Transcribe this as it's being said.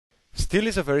Steel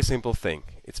is a very simple thing.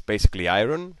 It's basically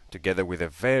iron together with a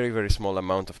very small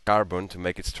amount of carbon to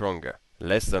make it stronger,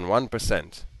 less than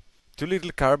 1%. Too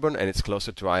little carbon and it's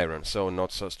closer to iron, so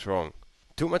not so strong.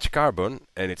 Too much carbon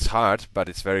and it's hard, but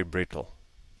it's very brittle.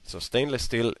 So stainless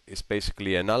steel is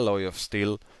basically an alloy of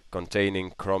steel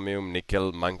containing chromium,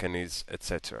 nickel, manganese,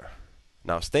 etc.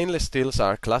 Now stainless steels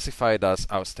are classified as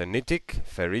austenitic,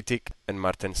 ferritic and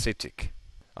martensitic.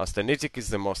 Austenitic is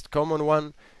the most common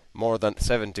one. More than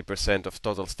 70% of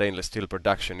total stainless steel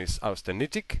production is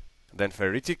austenitic. Then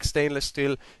ferritic stainless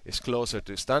steel is closer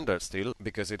to standard steel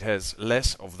because it has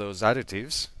less of those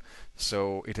additives,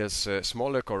 so it has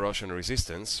smaller corrosion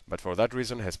resistance, but for that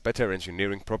reason has better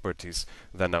engineering properties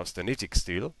than austenitic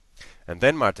steel. And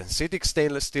then martensitic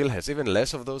stainless steel has even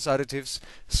less of those additives,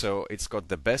 so it's got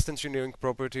the best engineering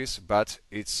properties, but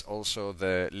it's also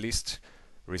the least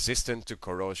resistant to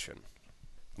corrosion.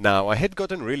 Now, I had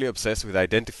gotten really obsessed with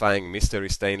identifying mystery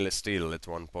stainless steel at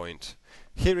one point.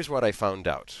 Here is what I found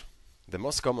out. The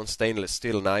most common stainless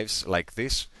steel knives like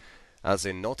this, as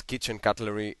in not kitchen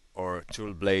cutlery or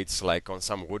tool blades like on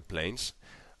some wood planes,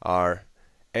 are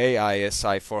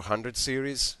AISI 400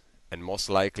 series, and most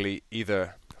likely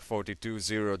either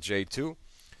 420J2,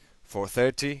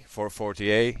 430,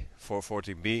 440A,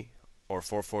 440B, or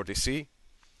 440C,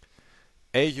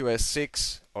 AUS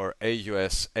 6 or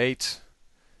AUS 8,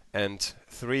 and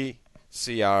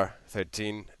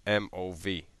 3CR13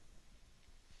 MOV.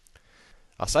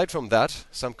 Aside from that,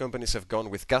 some companies have gone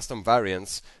with custom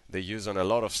variants they use on a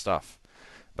lot of stuff.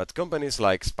 But companies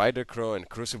like Spyderco and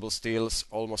Crucible Steels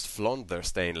almost flaunt their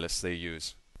stainless they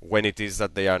use, when it is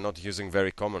that they are not using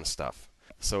very common stuff.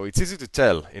 So it's easy to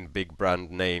tell in big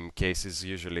brand name cases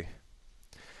usually.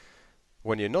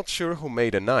 When you're not sure who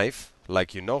made a knife,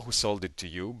 like you know who sold it to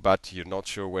you, but you're not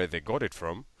sure where they got it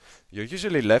from, you're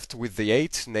usually left with the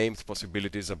 8 named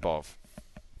possibilities above.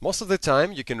 Most of the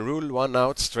time you can rule one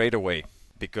out straight away,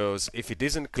 because if it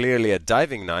isn't clearly a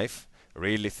diving knife,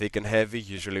 really thick and heavy,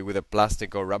 usually with a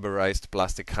plastic or rubberized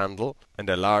plastic handle and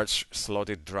a large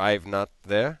slotted drive nut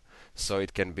there, so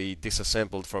it can be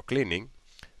disassembled for cleaning,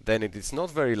 then it is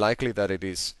not very likely that it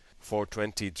is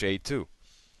 420J2.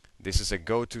 This is a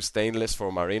go-to stainless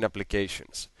for marine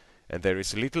applications, and there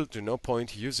is little to no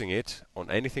point using it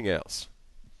on anything else.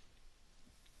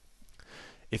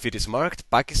 If it is marked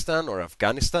Pakistan or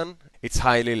Afghanistan, it's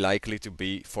highly likely to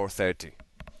be 430.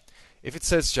 If it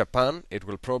says Japan, it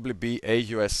will probably be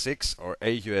AUS 6 or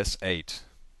AUS 8.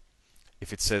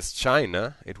 If it says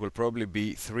China, it will probably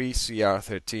be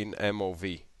 3CR13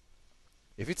 MOV.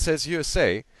 If it says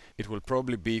USA, it will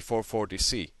probably be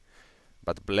 440C.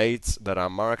 But blades that are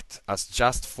marked as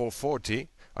just 440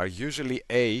 are usually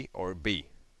A or B.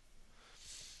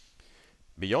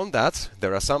 Beyond that,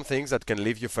 there are some things that can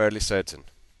leave you fairly certain.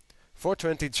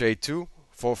 420J2,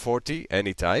 440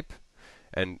 any type,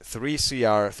 and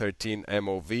 3CR13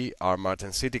 MOV are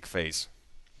martensitic phase.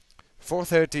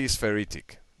 430 is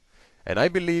ferritic, and I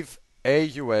believe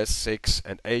AUS 6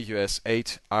 and AUS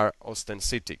 8 are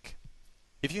austenitic.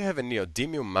 If you have a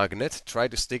neodymium magnet, try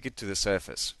to stick it to the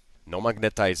surface. No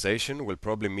magnetization will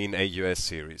probably mean AUS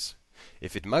series.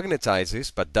 If it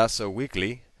magnetizes but does so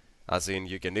weakly, as in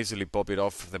you can easily pop it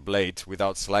off the blade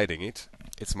without sliding it,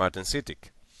 it's martensitic.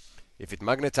 If it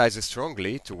magnetizes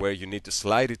strongly to where you need to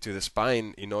slide it to the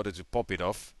spine in order to pop it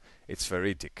off, it's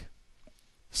ferritic.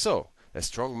 So, a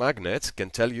strong magnet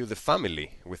can tell you the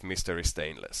family with mystery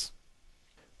stainless.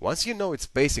 Once you know its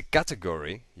basic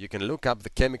category, you can look up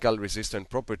the chemical resistant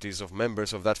properties of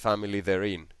members of that family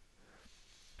therein.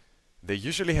 They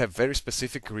usually have very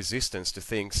specific resistance to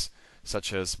things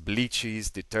such as bleaches,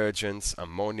 detergents,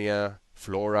 ammonia,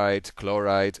 fluoride,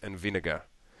 chloride, and vinegar,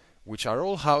 which are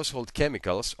all household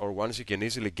chemicals or ones you can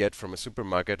easily get from a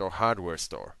supermarket or hardware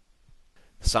store.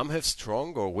 Some have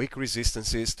strong or weak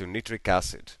resistances to nitric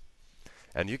acid,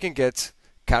 and you can get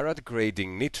carat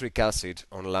grading nitric acid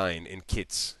online in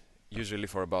kits, usually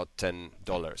for about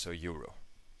 $10 or euro.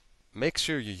 Make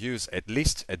sure you use at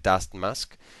least a dust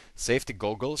mask, safety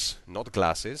goggles, not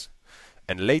glasses,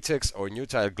 and latex or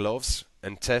nutrile gloves,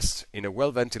 and test in a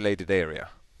well-ventilated area.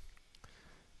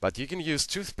 But you can use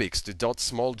toothpicks to dot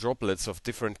small droplets of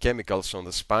different chemicals on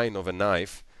the spine of a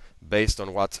knife based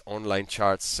on what online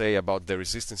charts say about the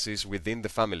resistances within the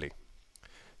family.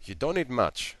 You don't need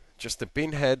much, just a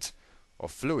pinhead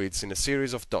of fluids in a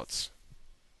series of dots,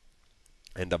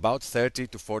 and about 30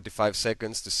 to 45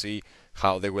 seconds to see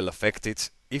how they will affect it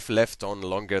if left on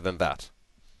longer than that.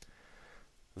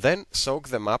 Then soak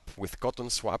them up with cotton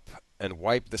swab and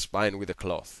wipe the spine with a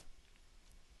cloth.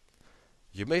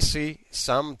 You may see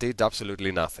some did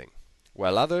absolutely nothing,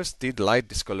 while others did light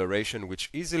discoloration which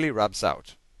easily rubs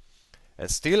out. and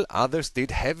still others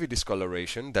did heavy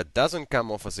discoloration that doesn't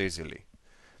come off as easily.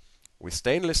 With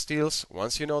stainless steels,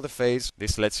 once you know the phase,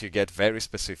 this lets you get very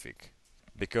specific.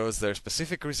 Because their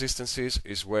specific resistances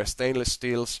is where stainless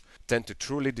steels tend to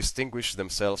truly distinguish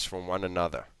themselves from one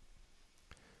another.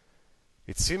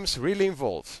 It seems really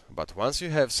involved, but once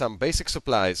you have some basic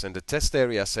supplies and the test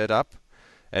area set up,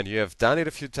 and you have done it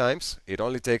a few times, it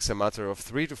only takes a matter of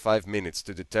 3 to 5 minutes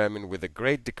to determine with a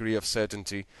great degree of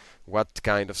certainty what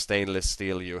kind of stainless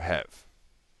steel you have.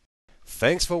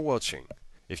 Thanks for watching.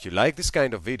 If you like this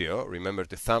kind of video, remember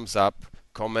to thumbs up,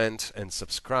 comment and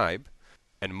subscribe,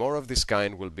 and more of this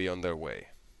kind will be on their way.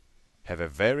 Have a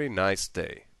very nice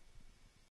day.